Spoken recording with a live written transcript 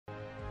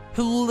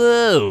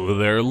Hello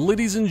there,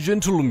 ladies and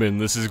gentlemen,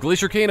 this is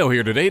Glaciercano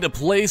here today to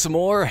play some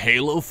more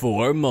Halo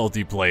 4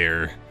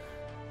 multiplayer.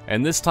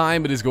 And this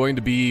time it is going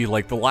to be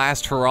like the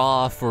last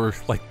hurrah for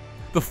like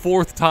the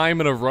 4th time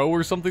in a row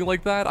or something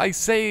like that. I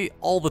say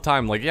all the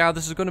time, like, yeah,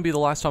 this is going to be the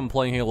last time I'm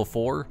playing Halo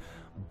 4,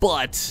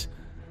 but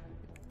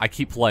I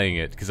keep playing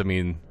it, because I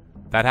mean,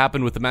 that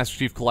happened with the Master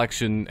Chief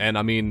Collection, and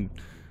I mean,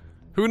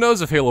 who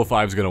knows if Halo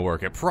 5 is going to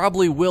work. It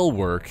probably will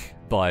work,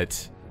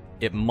 but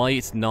it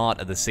might not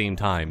at the same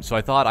time. So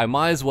I thought I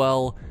might as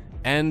well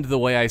end the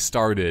way I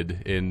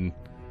started in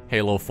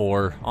Halo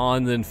 4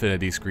 on the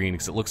infinity screen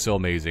because it looks so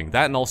amazing.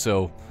 That, and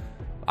also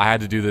I had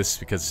to do this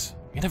because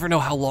you never know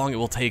how long it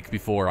will take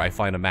before I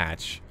find a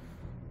match.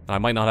 I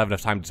might not have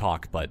enough time to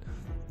talk, but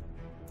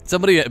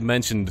somebody had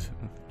mentioned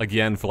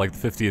again for like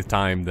the 50th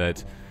time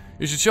that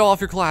you should show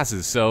off your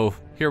classes, so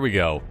here we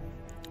go.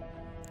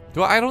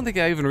 I don't think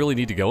I even really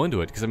need to go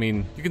into it, because I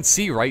mean, you can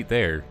see right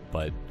there,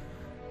 but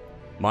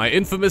my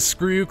infamous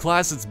Screw You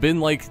class, it's been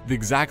like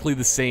exactly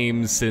the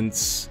same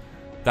since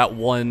that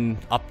one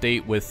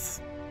update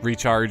with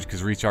Recharge,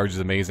 because Recharge is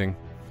amazing.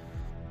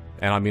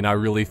 And I mean, I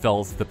really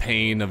felt the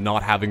pain of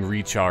not having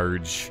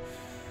Recharge.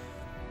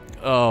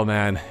 Oh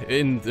man,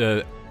 in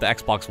the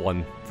Xbox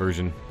One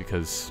version,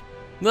 because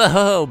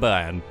oh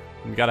man,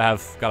 you gotta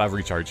have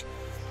Recharge.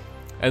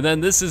 And then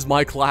this is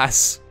my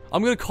class.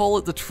 I'm gonna call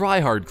it the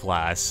Tryhard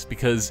class,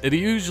 because it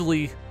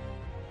usually,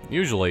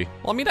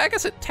 well, I mean, I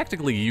guess it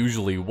technically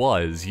usually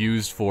was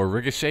used for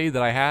Ricochet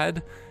that I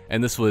had,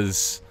 and this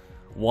was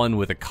one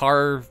with a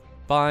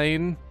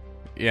carbine,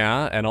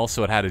 yeah, and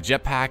also it had a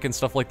jetpack and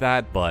stuff like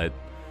that, but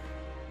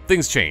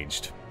things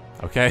changed,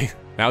 okay?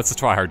 Now it's the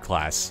Tryhard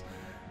class.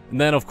 And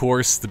then, of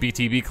course, the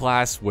BTB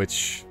class,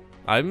 which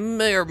I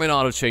may or may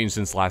not have changed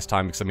since last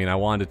time, because, I mean, I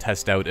wanted to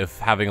test out if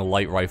having a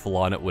light rifle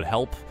on it would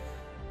help.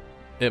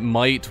 It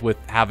might with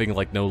having,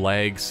 like, no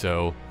legs,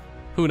 so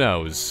who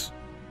knows?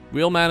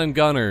 Wheelman and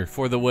Gunner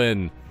for the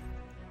win.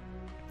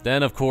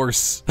 Then, of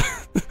course,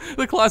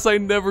 the class I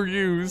never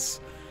use.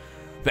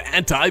 The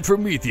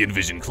Anti-Promethean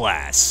Vision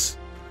class.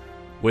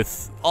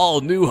 With all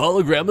new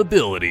hologram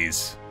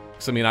abilities.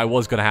 Because, I mean, I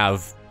was going to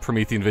have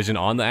Promethean Vision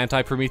on the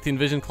Anti-Promethean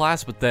Vision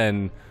class, but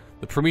then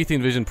the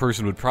Promethean Vision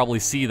person would probably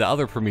see the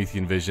other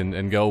Promethean Vision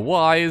and go,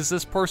 why is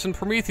this person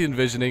Promethean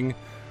Visioning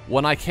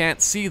when I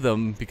can't see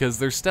them because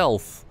they're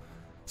stealth?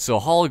 So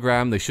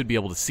hologram they should be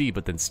able to see,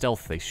 but then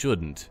stealth they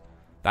shouldn't.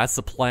 That's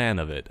the plan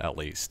of it, at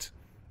least.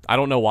 I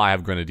don't know why I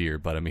have Grenadier,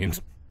 but I mean,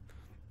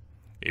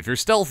 if you're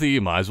stealthy,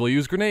 you might as well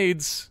use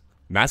grenades.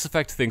 Mass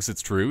Effect thinks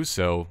it's true,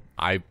 so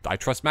I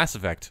trust Mass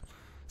Effect.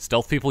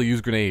 Stealth people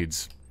use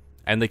grenades,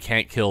 and they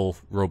can't kill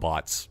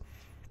robots.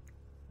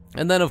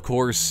 And then, of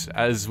course,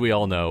 as we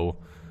all know,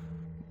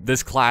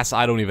 this class,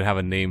 I don't even have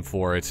a name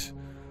for it.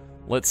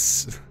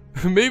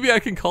 Maybe I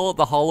can call it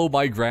the Hollow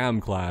My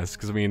Gram class,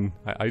 because I mean,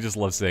 I just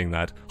love saying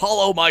that.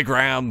 Hollow My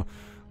Gram!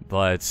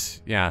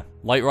 But, yeah,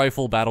 light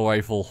rifle, battle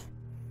rifle,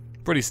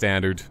 pretty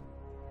standard.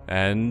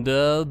 And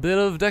a bit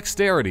of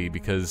dexterity,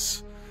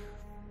 because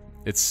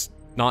it's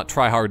not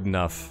try-hard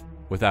enough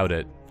without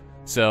it.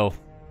 So,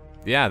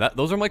 yeah,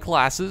 those are my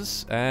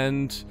classes,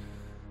 and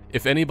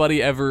if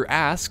anybody ever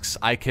asks,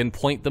 I can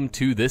point them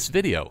to this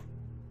video.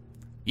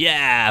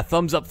 Yeah,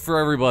 thumbs up for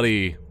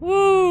everybody!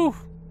 Woo!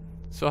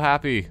 So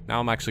happy. Now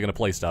I'm actually gonna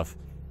play stuff.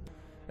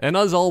 And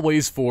as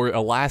always, for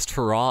a last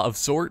hurrah of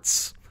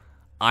sorts,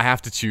 I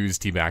have to choose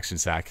Team Action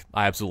Sack.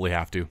 I absolutely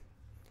have to.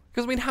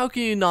 Because, I mean, how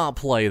can you not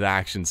play the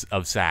actions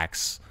of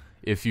Sacks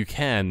if you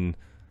can,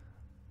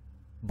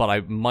 but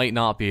I might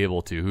not be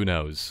able to? Who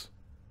knows?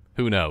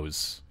 Who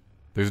knows?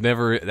 There's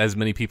never as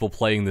many people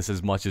playing this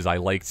as much as I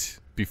liked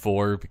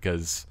before,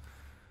 because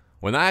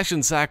when the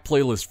Action Sack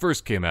playlist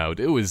first came out,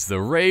 it was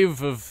the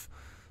rave of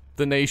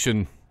the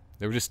nation.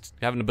 They were just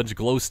having a bunch of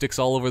glow sticks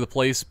all over the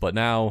place, but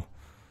now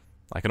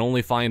I can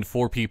only find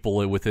 4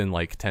 people within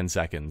like 10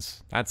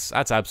 seconds. That's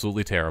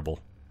absolutely terrible.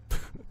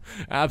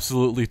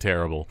 Absolutely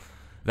terrible.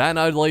 That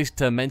I'd like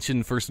to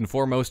mention first and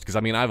foremost, because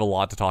I mean I have a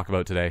lot to talk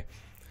about today.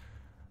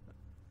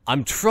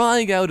 I'm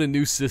trying out a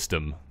new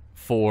system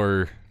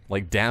for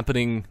like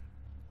dampening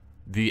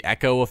the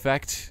echo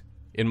effect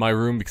in my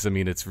room, because I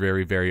mean it's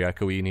very, very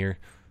echoey in here.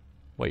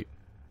 Wait,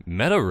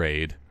 Meta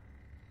Raid?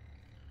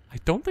 I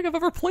don't think I've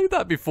ever played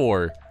that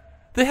before.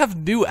 They have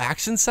new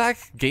Action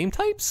Sack game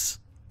types?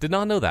 Did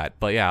not know that,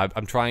 but yeah,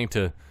 I'm trying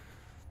to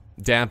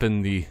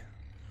dampen the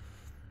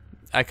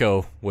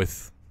echo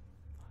with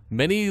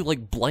many,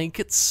 like,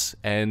 blankets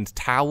and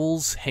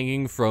towels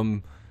hanging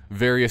from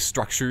various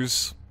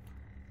structures.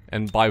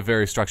 And by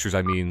various structures,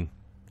 I mean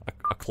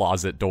a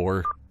closet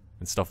door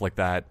and stuff like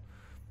that.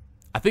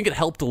 I think it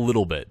helped a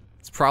little bit.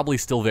 It's probably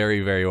still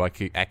very, very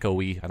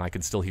echoey, and I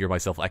can still hear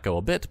myself echo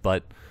a bit,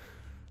 but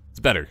it's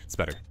better. It's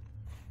better.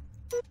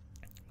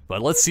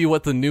 But let's see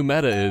what the new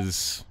meta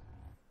is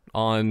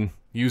on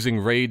using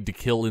Raid to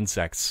kill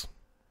insects.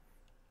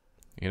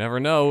 You never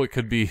know, it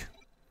could be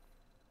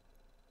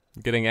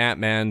getting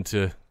Ant-Man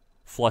to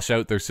flush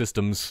out their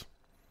systems.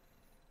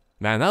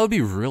 Man, that would be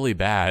really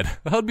bad.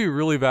 That would be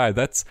really bad.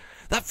 That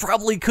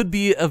probably could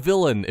be a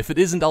villain. If it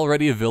isn't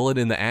already a villain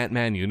in the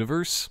Ant-Man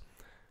universe,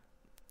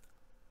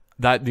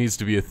 that needs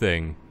to be a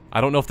thing. I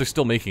don't know if they're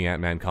still making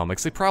Ant-Man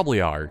comics. They probably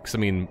are, because, I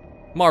mean,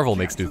 Marvel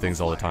makes new things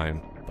all the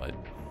time, but...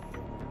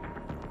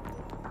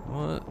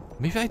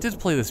 What? Maybe I did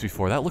play this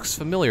before. That looks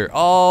familiar.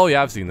 Oh,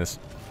 yeah, I've seen this.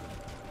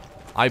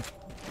 I'm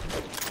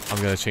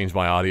gonna change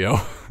my audio.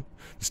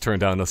 Just turn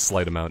down a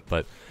slight amount,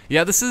 but...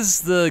 Yeah, this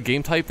is the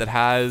game type that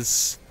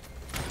has...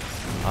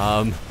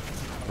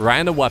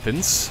 random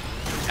weapons,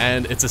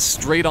 and it's a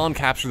straight-on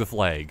capture the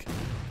flag.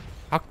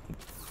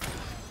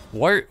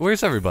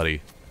 Where's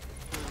everybody?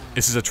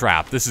 This is a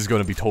trap. This is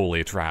going to be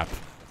totally a trap.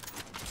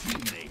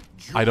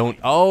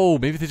 Oh,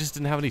 maybe they just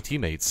didn't have any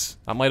teammates.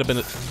 That might have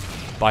been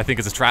but I think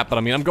it's a trap, but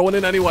I mean, I'm going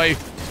in anyway.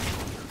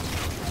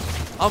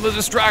 I'm a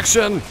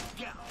distraction.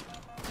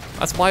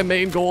 That's my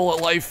main goal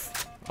at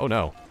life. Oh,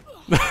 no.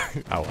 Oh,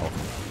 well.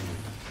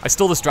 I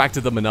still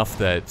distracted them enough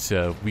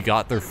that we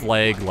got their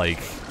flag, like...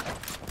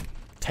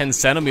 10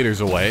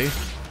 centimeters away.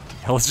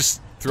 Hell, let's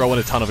just throw in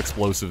a ton of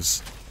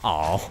explosives.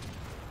 Aw.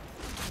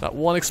 That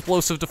one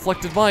explosive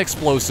deflected my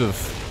explosive.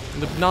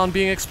 Ended up not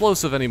being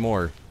explosive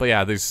anymore. But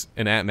yeah, there's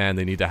an Ant-Man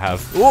they need to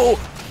have. Whoa!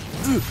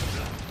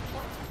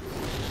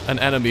 An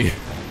enemy.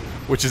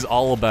 Which is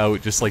all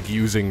about just like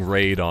using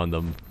raid on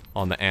them.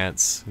 On the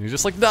ants. And you're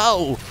just like,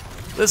 no!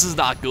 This is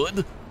not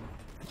good!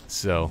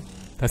 So,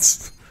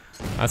 that's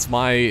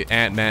my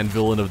Ant-Man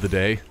villain of the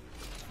day.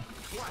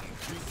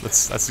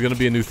 That's gonna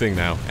be a new thing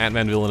now.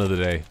 Ant-Man villain of the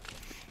day.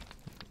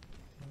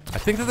 I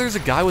think that there's a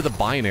guy with a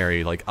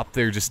binary, like, up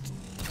there just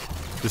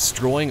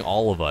destroying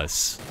all of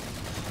us.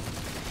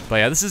 But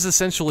yeah, this is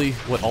essentially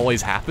what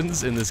always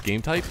happens in this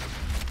game type.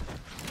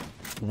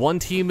 One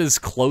team is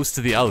close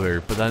to the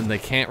other, but then they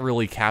can't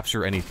really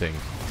capture anything.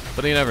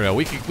 But you never know,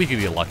 we could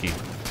get lucky.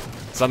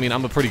 So I mean,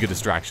 I'm a pretty good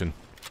distraction.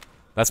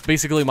 That's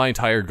basically my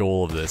entire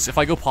goal of this. If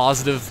I go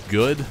positive,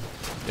 good.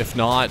 If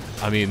not,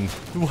 I mean,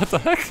 what the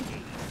heck?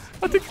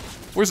 I think...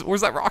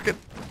 Where's that rocket?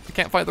 I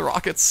can't find the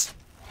rockets.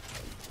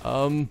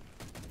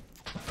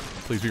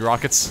 Please be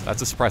rockets.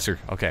 That's a suppressor.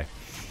 Okay.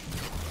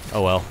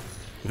 Oh well.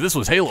 If this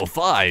was Halo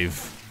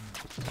 5...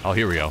 Oh,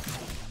 here we go.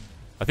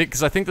 I think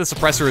the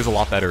suppressor is a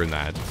lot better than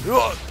that.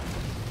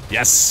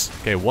 Yes!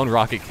 Okay, one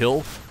rocket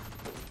kill.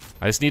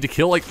 I just need to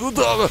kill, like...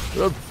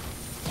 Oh.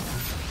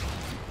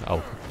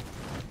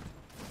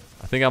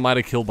 I think I might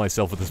have killed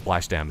myself with the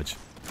splash damage.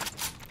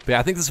 But yeah,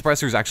 I think the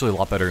suppressor is actually a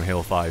lot better in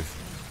Halo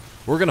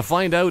 5. We're gonna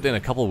find out in a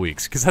couple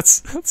weeks, because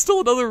that's still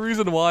another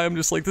reason why I'm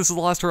just like, this is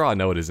the last hurrah.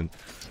 No, it isn't.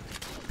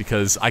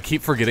 Because I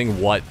keep forgetting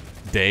what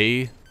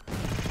day...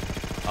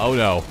 Oh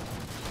no.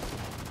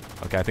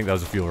 Okay, I think that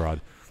was a fuel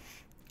rod.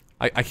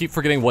 I keep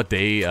forgetting what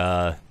day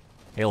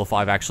Halo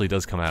 5 actually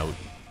does come out.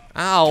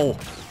 Ow!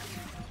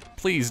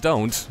 Please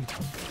don't.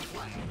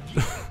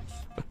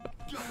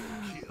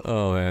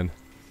 Oh man.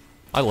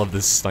 I love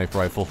this sniper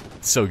rifle.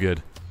 It's so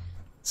good.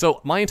 So,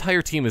 my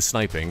entire team is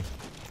sniping.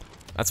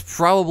 That's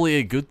probably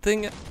a good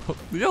thing.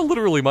 Yeah,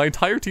 literally, my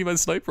entire team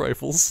has sniper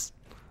rifles.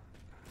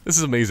 This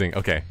is amazing.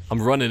 Okay,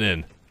 I'm running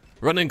in.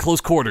 Running in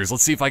close quarters.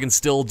 Let's see if I can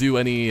still do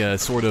any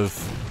sort of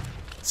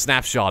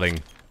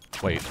snapshotting.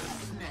 Wait.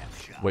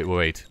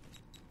 Wait.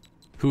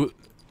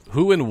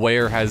 Who and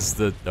where has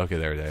the... Okay,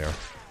 there they are.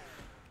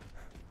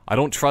 I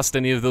don't trust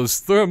any of those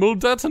thermal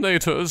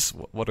detonators.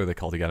 What are they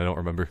called again? I don't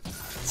remember.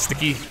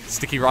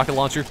 Sticky rocket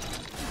launcher.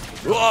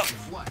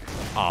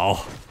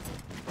 Oh.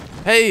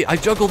 Hey, I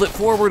juggled it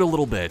forward a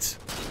little bit.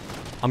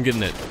 I'm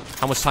getting it.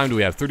 How much time do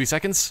we have? 30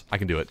 seconds? I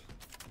can do it.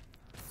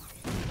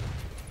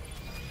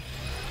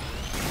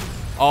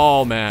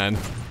 Oh, man.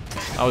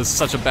 That was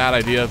such a bad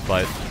idea,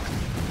 but...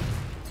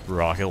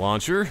 Rocket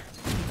launcher.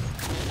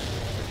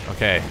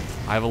 Okay,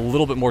 I have a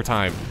little bit more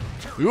time.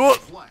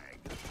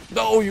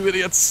 No, you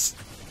idiots!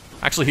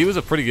 Actually, he was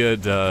a pretty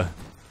good,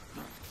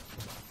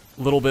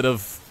 little bit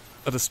of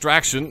a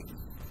distraction.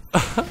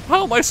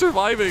 How am I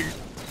surviving?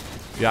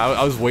 Yeah,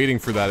 I was waiting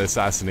for that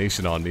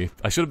assassination on me.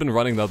 I should have been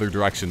running the other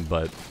direction,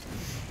 but...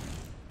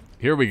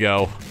 Here we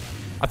go.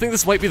 I think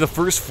this might be the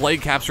first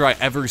flag capture I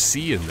ever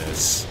see in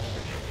this.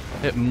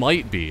 It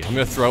might be. I'm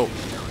gonna throw...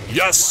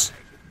 Yes!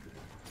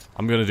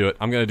 I'm gonna do it.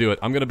 I'm gonna do it.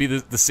 I'm gonna be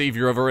the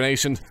savior of our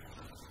nation.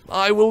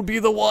 I will be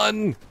the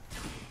one!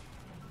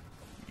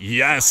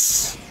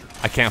 Yes!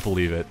 I can't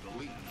believe it.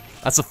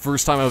 That's the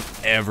first time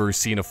I've ever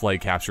seen a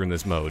flag capture in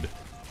this mode.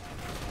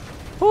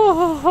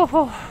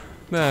 Oh,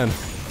 man.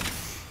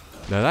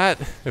 Now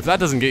that, if that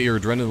doesn't get your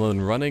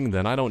adrenaline running,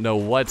 then I don't know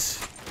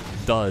what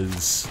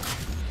does.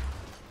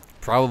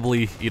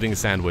 Probably eating a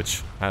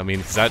sandwich. I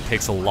mean, 'cause that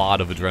takes a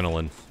lot of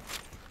adrenaline.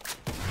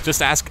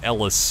 Just ask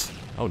Ellis.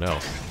 Oh no.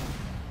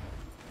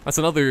 That's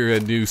another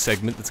new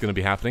segment that's going to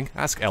be happening.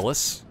 Ask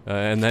Ellis.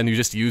 And then you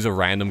just use a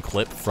random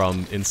clip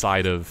from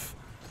inside of...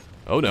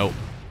 Oh no.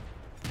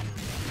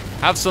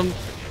 Have some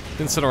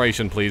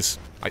incineration, please.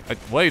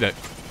 Wait a...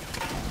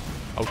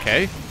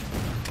 Okay.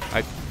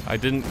 I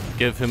didn't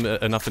give him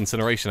enough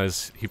incineration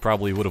as he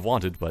probably would have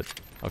wanted, but...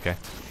 Okay.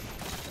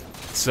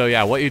 So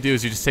yeah, what you do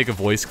is you just take a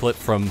voice clip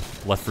from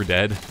Left 4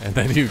 Dead, and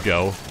then you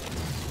go.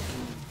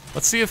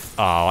 Let's see if...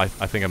 Oh, I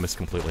think I missed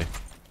completely.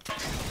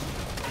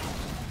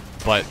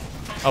 But,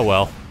 oh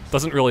well.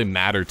 Doesn't really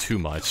matter too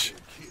much.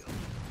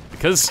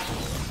 Because,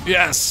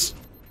 yes!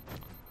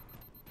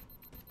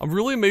 I'm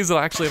really amazed that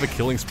I actually have a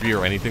killing spree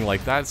or anything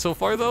like that so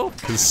far, though.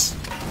 Because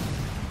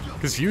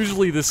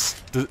usually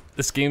this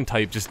game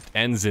type just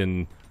ends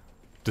in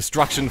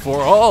destruction for...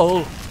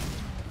 Oh!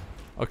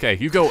 Okay,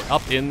 you go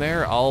up in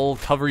there, I'll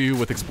cover you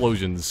with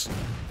explosions.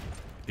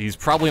 He's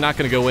probably not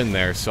going to go in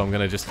there, so I'm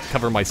going to just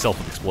cover myself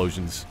with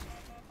explosions.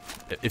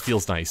 It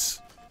feels nice.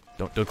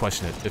 Don't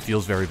question it. It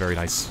feels very, very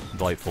nice.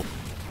 Delightful.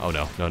 Oh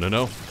no, no, no,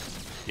 no.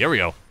 Here we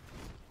go.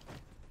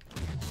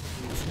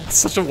 That's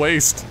such a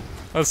waste.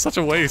 That's such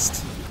a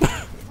waste.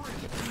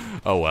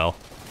 Oh well.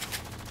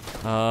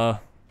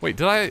 Wait,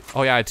 did I?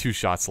 Oh yeah, I had 2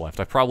 shots left.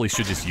 I probably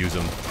should just use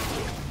them.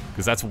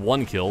 Because that's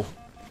 1 kill.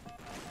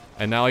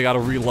 And now I gotta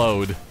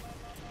reload.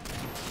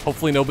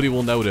 Hopefully nobody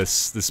will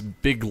notice this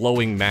big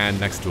glowing man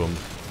next to him.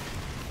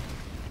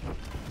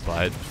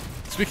 But,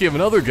 speaking of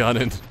another gun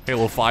in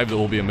Halo 5 that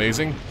will be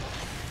amazing,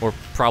 or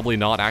probably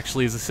not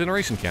actually, is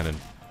Incineration Cannon.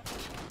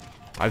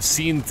 I've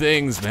seen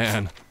things,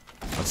 man.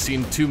 I've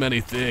seen too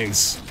many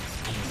things.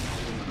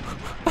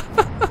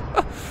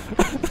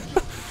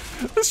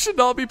 This should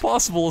not be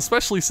possible,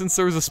 especially since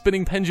there was a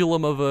spinning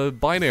pendulum of a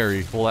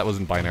binary. Well, that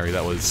wasn't binary,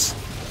 that was...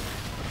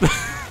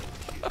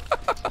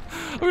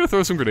 I'm gonna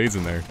throw some grenades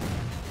in there.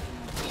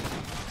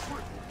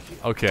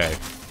 Okay.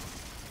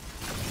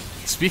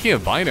 Speaking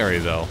of binary,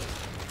 though.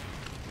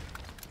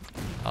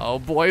 Oh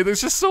boy,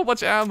 there's just so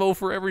much ammo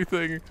for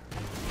everything.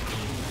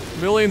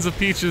 Millions of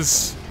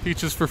peaches.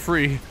 Peaches for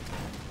free.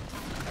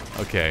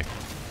 Okay.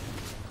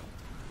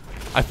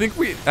 I think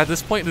at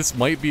this point, this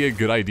might be a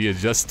good idea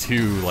just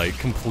to, like,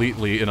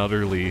 completely and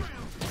utterly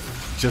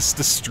just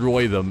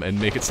destroy them and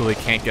make it so they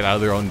can't get out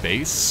of their own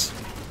base.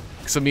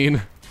 Because, I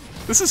mean,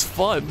 this is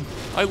fun.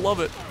 I love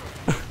it.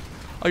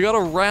 I got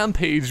a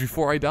rampage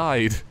before I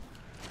died.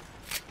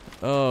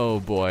 Oh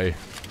boy.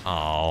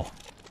 Oh.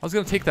 I was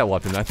gonna take that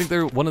weapon. I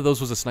think one of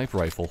those was a sniper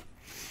rifle.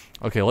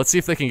 Okay, let's see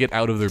if they can get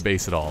out of their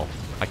base at all.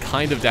 I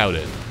kind of doubt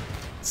it.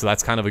 So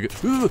that's kind of a good...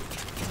 Ugh!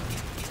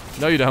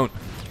 No, you don't.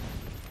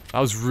 I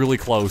was really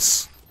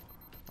close.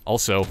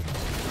 Also,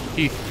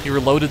 he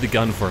reloaded the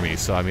gun for me,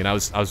 so I mean, I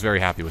was very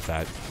happy with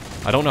that.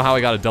 I don't know how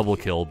I got a double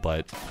kill,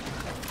 but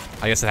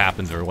I guess it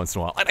happens every once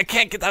in a while. And I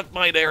can't get that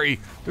binary!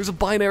 There's a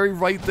binary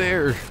right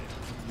there!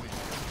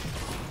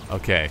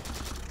 Okay.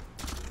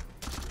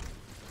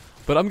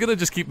 But I'm gonna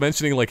just keep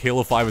mentioning, like,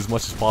 Halo 5 as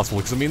much as possible,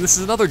 because, I mean, this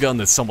is another gun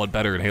that's somewhat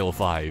better in Halo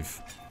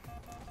 5.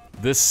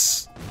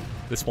 This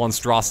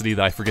monstrosity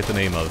that I forget the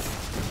name of.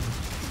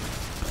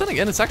 But then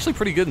again, it's actually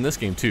pretty good in this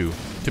game, too,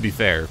 to be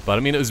fair. But,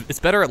 I mean, it's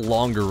better at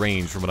longer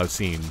range from what I've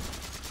seen.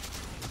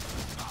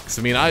 Because,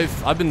 I mean,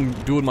 I've been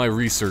doing my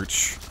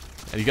research,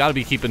 and you gotta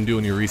be keeping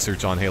doing your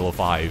research on Halo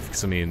 5,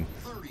 because, I mean,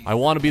 I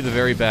want to be the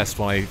very best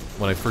when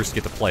I first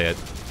get to play it.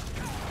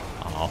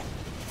 Oh.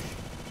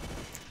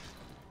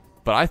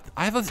 But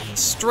I have a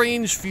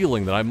strange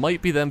feeling that I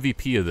might be the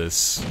MVP of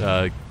this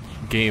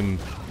game.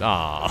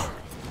 Ah.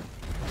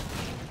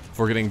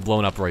 For getting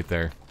blown up right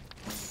there.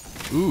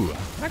 Ooh,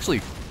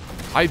 actually,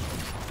 I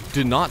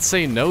did not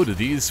say no to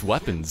these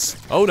weapons.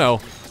 Oh no.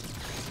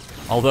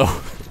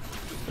 Although,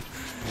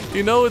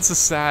 you know it's a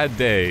sad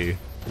day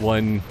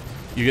when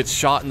you get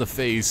shot in the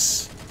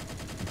face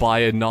by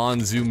a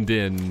non-zoomed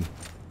in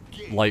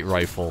light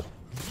rifle.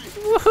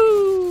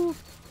 Woohoo!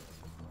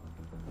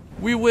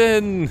 We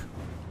win!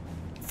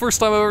 First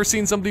time I've ever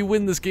seen somebody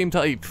win this game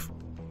type.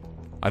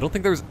 I don't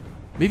think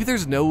maybe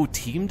there's no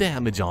team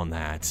damage on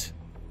that.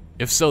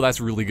 If so,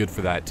 that's really good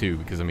for that too,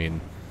 because I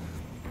mean,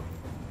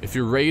 if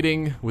you're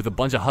raiding with a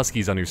bunch of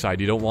huskies on your side,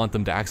 you don't want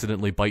them to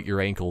accidentally bite your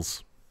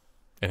ankles.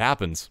 It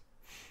happens.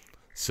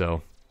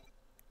 So,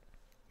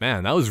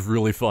 man, that was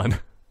really fun.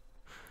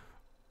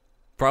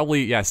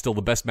 Probably, yeah, still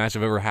the best match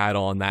I've ever had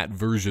on that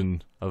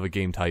version of a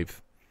game type.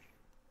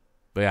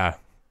 But yeah,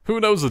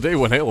 who knows the day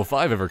when Halo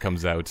 5 ever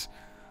comes out.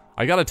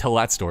 I gotta tell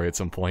that story at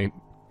some point,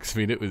 because I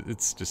mean,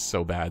 it's just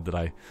so bad that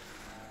I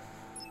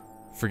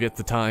forget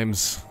the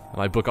times,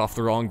 and I book off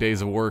the wrong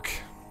days of work.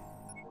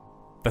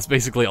 That's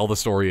basically all the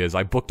story is.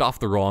 I booked off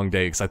the wrong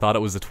day, because I thought it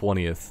was the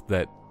 20th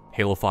that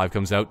Halo 5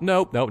 comes out.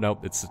 Nope, nope,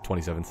 nope, it's the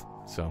 27th,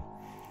 so.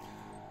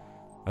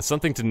 That's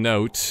something to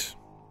note,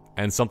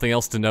 and something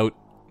else to note.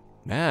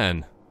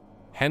 Man,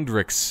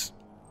 Hendrix,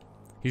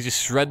 he's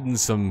just shredding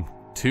some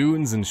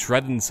tunes and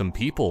shredding some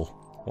people.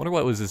 I wonder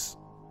what was this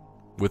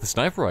with a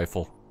sniper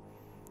rifle.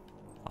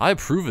 I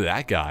approve of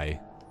that guy.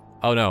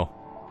 Oh no.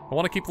 I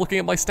want to keep looking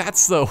at my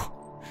stats though.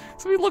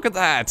 So I mean, look at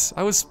that.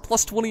 I was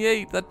plus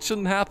 28. That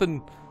shouldn't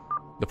happen.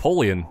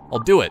 Napoleon. I'll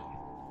do it.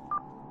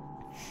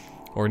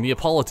 Or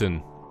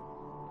Neapolitan.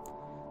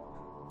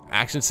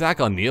 Action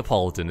sack on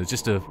Neapolitan is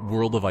just a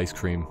world of ice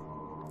cream.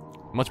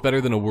 Much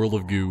better than a world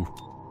of goo.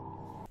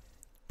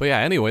 But yeah,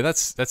 anyway,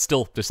 that's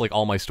still just like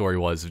all my story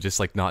was, of just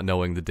like not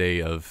knowing the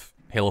day of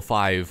Halo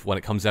 5 when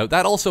it comes out.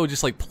 That also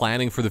just like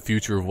planning for the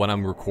future of when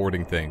I'm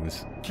recording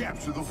things.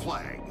 Capture the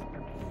flag.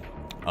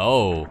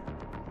 Oh.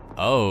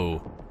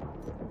 Oh.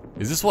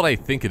 Is this what I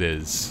think it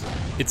is?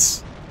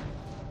 It's...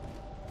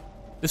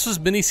 This was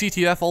mini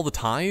CTF all the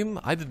time?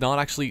 I did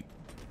not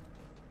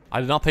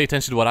pay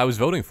attention to what I was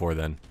voting for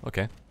then.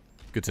 Okay.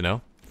 Good to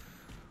know.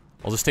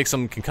 I'll just take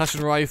some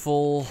concussion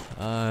rifle,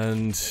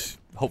 and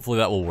hopefully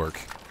that will work.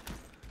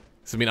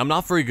 So, I mean, I'm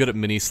not very good at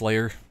Mini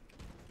Slayer.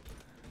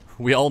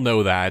 We all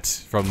know that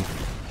from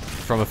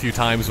a few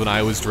times when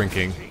I was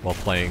drinking while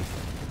playing.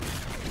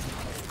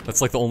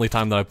 That's like the only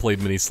time that I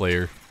played Mini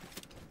Slayer.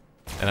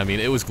 And I mean,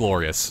 it was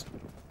glorious.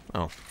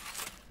 Oh.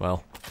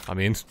 Well, I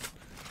mean,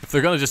 if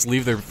they're gonna just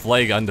leave their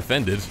flag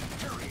undefended,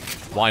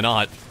 why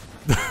not?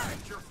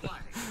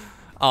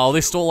 Oh,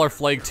 they stole our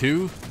flag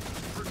too?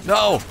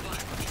 No!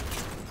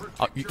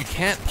 You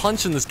can't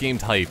punch in this game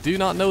type. Do you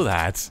not know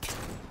that?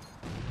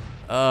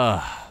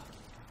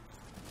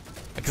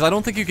 Because I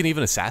don't think you can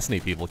even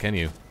assassinate people, can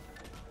you?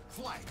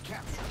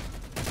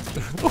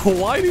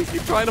 Why do you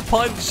keep trying to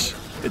punch?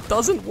 It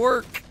doesn't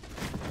work.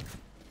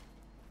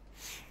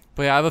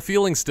 But yeah, I have a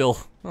feeling still.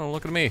 Oh,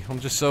 look at me. I'm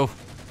just so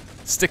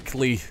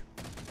stickly.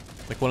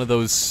 Like one of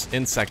those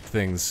insect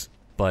things.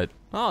 But,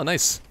 oh,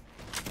 nice.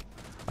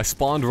 I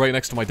spawned right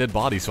next to my dead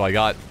body, so I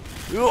got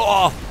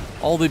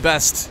all the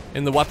best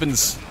in the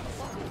weapons.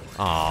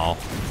 Oh.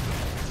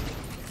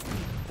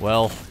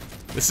 Well,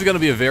 this is going to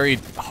be a very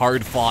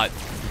hard-fought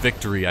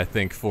victory, I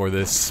think, for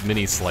this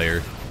Mini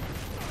Slayer.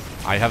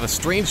 I have a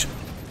strange...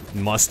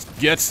 Must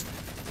get...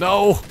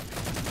 No!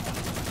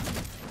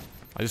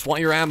 I just want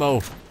your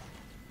ammo.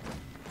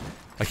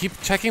 I keep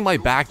checking my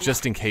back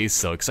just in case,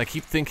 though, because I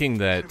keep thinking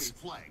that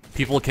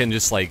people can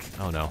just, like...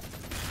 Oh, no.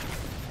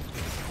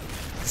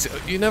 So,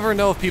 you never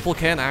know if people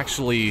can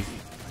actually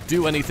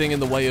do anything in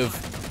the way of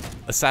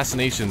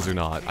assassinations or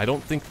not. I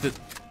don't think that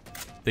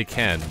they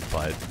can,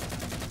 but...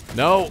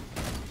 No!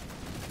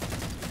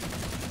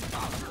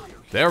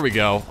 There we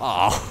go.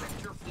 Oh.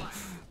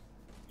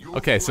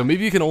 Okay, so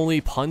maybe you can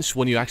only punch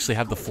when you actually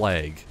have the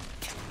flag.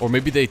 Or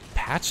maybe they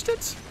patched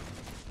it?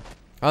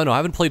 I don't know, I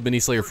haven't played Mini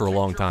Slayer for a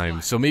long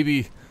time, so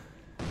maybe...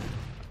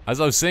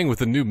 As I was saying with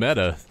the new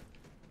meta...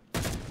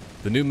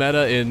 The new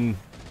meta in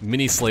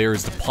Mini Slayer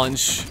is to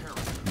punch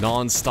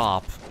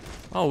non-stop.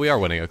 Oh, we are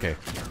winning, okay.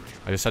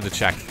 I just had to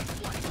check.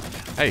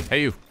 Hey,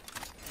 hey you.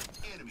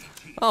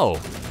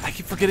 Oh, I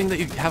keep forgetting that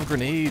you have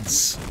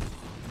grenades.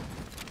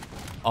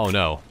 Oh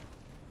no.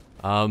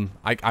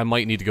 I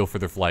might need to go for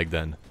their flag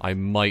then. I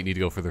might need to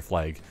go for their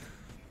flag.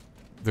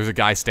 There's a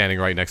guy standing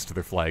right next to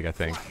their flag, I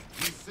think.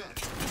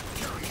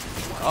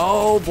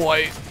 Oh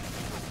boy.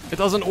 It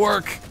doesn't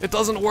work. It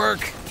doesn't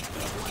work.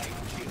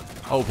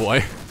 Oh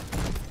boy.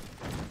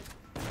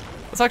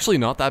 That's actually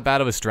not that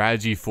bad of a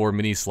strategy for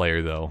Mini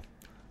Slayer though.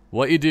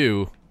 What you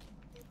do,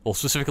 well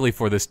specifically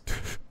for this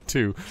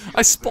too.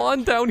 I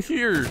spawned down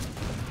here.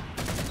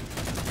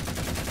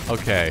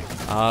 Okay,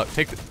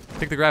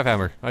 take the grab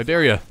hammer. I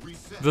dare ya.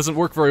 It doesn't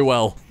work very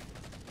well.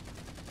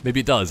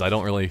 Maybe it does. I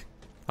don't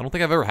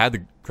think I've ever had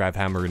the grab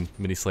hammer in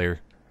Mini Slayer.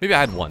 Maybe I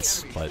had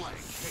once, but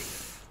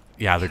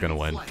yeah, they're gonna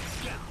win.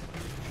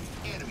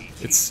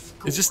 It's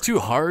just too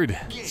hard.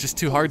 It's just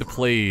too hard to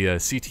play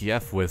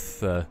CTF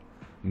with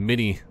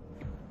Mini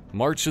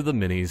March of the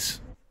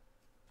Minis.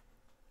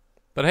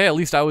 But hey, at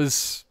least I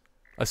was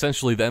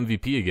essentially the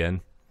MVP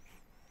again.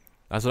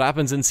 That's what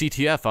happens in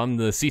CTF. I'm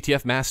the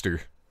CTF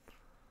master.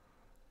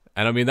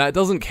 And I mean, that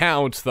doesn't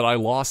count that I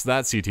lost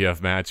that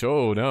CTF match.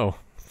 Oh, no.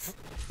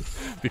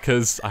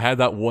 Because I had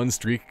that one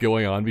streak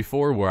going on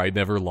before where I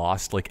never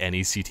lost, like,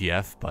 any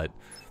CTF, but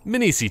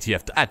Mini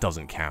CTF, that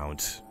doesn't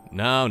count.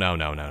 No, no,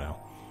 no, no, no.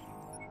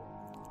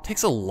 It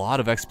takes a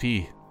lot of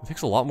XP. It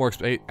takes a lot more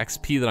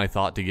XP than I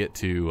thought to get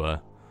to,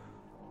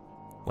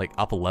 like,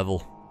 up a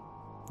level.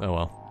 Oh,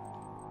 well.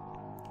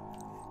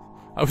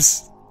 I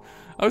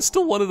was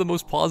still one of the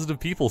most positive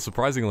people,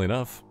 surprisingly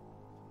enough.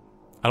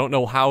 I don't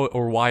know how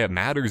or why it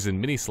matters in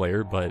Mini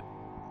Slayer, but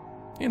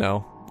you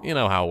know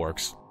how it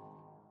works.